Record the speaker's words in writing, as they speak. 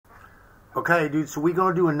Okay, dude, so we're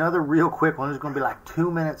going to do another real quick one. It's going to be like 2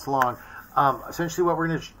 minutes long. Essentially what we're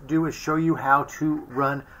going to do is show you how to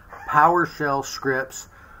run PowerShell scripts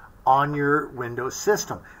on your Windows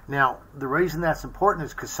system. Now, the reason that's important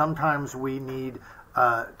is because sometimes we need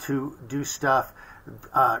to do stuff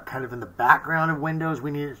kind of in the background of Windows.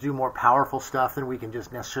 We need to do more powerful stuff than we can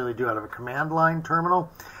just necessarily do out of a command line terminal.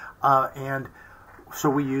 And so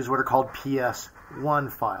we use what are called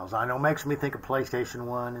PS1 files. I know it makes me think of PlayStation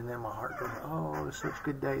 1, and then my heart goes, oh, such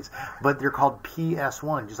good days. But they're called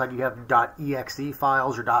PS1, just like you have .exe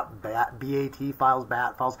files or .bat files,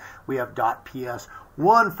 BAT files. We have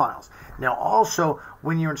 .ps1 files. Now, also,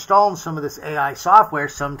 when you're installing some of this AI software,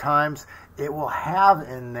 sometimes it will have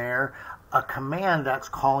in there a command that's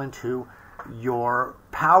calling to your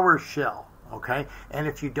PowerShell, okay? And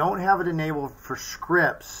if you don't have it enabled for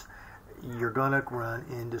scripts, you're going to run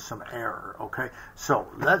into some error, okay? So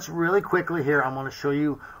let's really quickly here, I'm going to show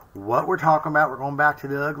you what we're talking about. We're going back to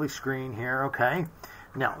the ugly screen here, okay?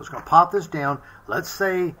 Now, let's going to pop this down. Let's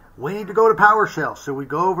say we need to go to PowerShell. So we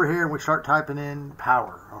go over here and we start typing in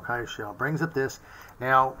power, okay? Shell brings up this.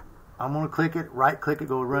 Now, I'm going to click it, right-click it,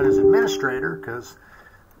 go run as administrator, because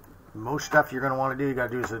most stuff you're going to want to do, you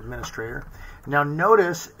got to do as administrator. Now,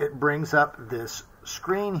 notice it brings up this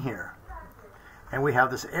screen here. And we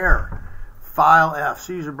have this error. File F,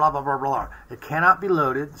 user blah, blah, blah, blah. It cannot be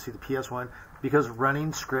loaded, see the PS1, because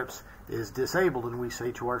running scripts is disabled. And we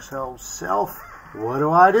say to ourselves, self, what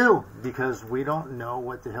do I do? Because we don't know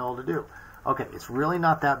what the hell to do. Okay, it's really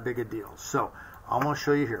not that big a deal. So I'm going to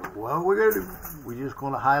show you here. What we're going to do, we're just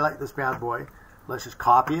going to highlight this bad boy. Let's just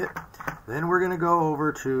copy it. Then we're going to go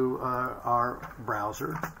over to our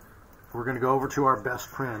browser. We're going to go over to our best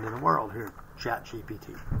friend in the world here,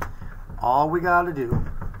 ChatGPT. All we got to do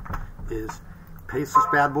is paste this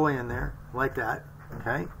bad boy in there like that,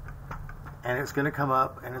 okay? And it's going to come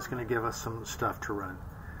up and it's going to give us some stuff to run.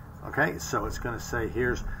 Okay, so it's going to say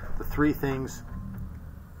here's the 3 things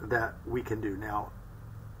that we can do now.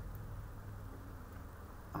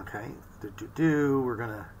 Okay, we're going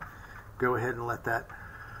to go ahead and let that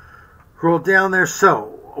roll down there.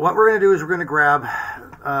 So what we're going to do is we're going to grab,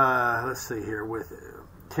 let's see here, with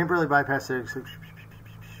temporarily bypass settings.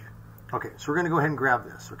 Okay, so we're going to go ahead and grab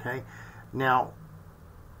this, okay? Now,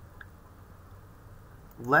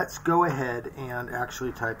 let's go ahead and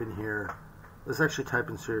actually type in here. Let's actually type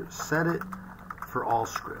in here, set it for all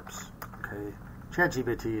scripts, okay?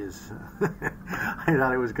 ChatGPT is, I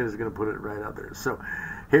thought it was going to put it right out there. So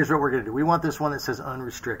here's what we're going to do. We want this one that says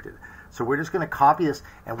unrestricted. So we're just going to copy this,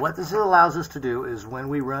 and what this allows us to do is when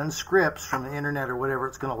we run scripts from the internet or whatever,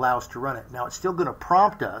 it's going to allow us to run it. Now, it's still going to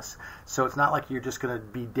prompt us, so it's not like you're just going to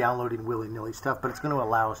be downloading willy-nilly stuff, but it's going to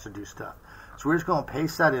allow us to do stuff. So we're just going to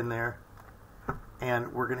paste that in there,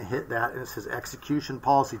 and we're going to hit that, and it says execution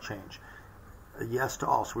policy change. A yes to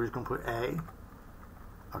all. So we're just going to put A.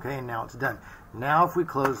 Okay, and now it's done. Now if we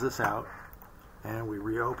close this out, and we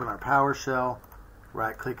reopen our PowerShell,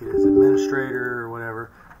 right-click it as administrator or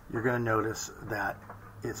whatever, you're going to notice that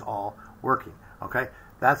it's all working. Okay,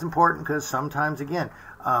 that's important because sometimes, again,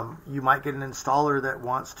 you might get an installer that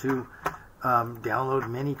wants to download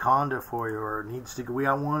Miniconda for you, or needs to.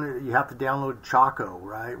 You have to download Choco,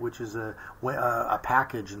 right, which is a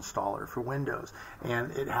package installer for Windows,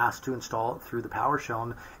 and it has to install it through the PowerShell.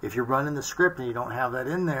 And if you're running the script and you don't have that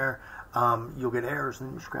in there, you'll get errors,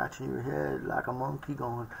 and you're scratching your head like a monkey,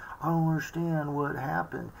 going, "I don't understand what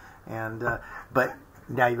happened." And but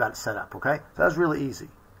now you got it set up, okay? So that's really easy.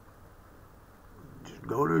 Just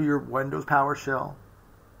go to your Windows PowerShell.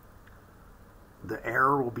 The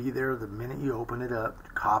error will be there the minute you open it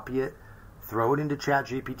up. Copy it, throw it into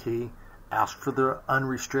ChatGPT, ask for the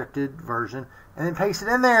unrestricted version, and then paste it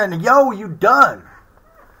in there, and yo, you done.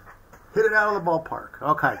 Hit it out of the ballpark.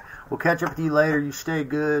 Okay, we'll catch up with you later. You stay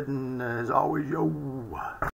good, and as always, yo.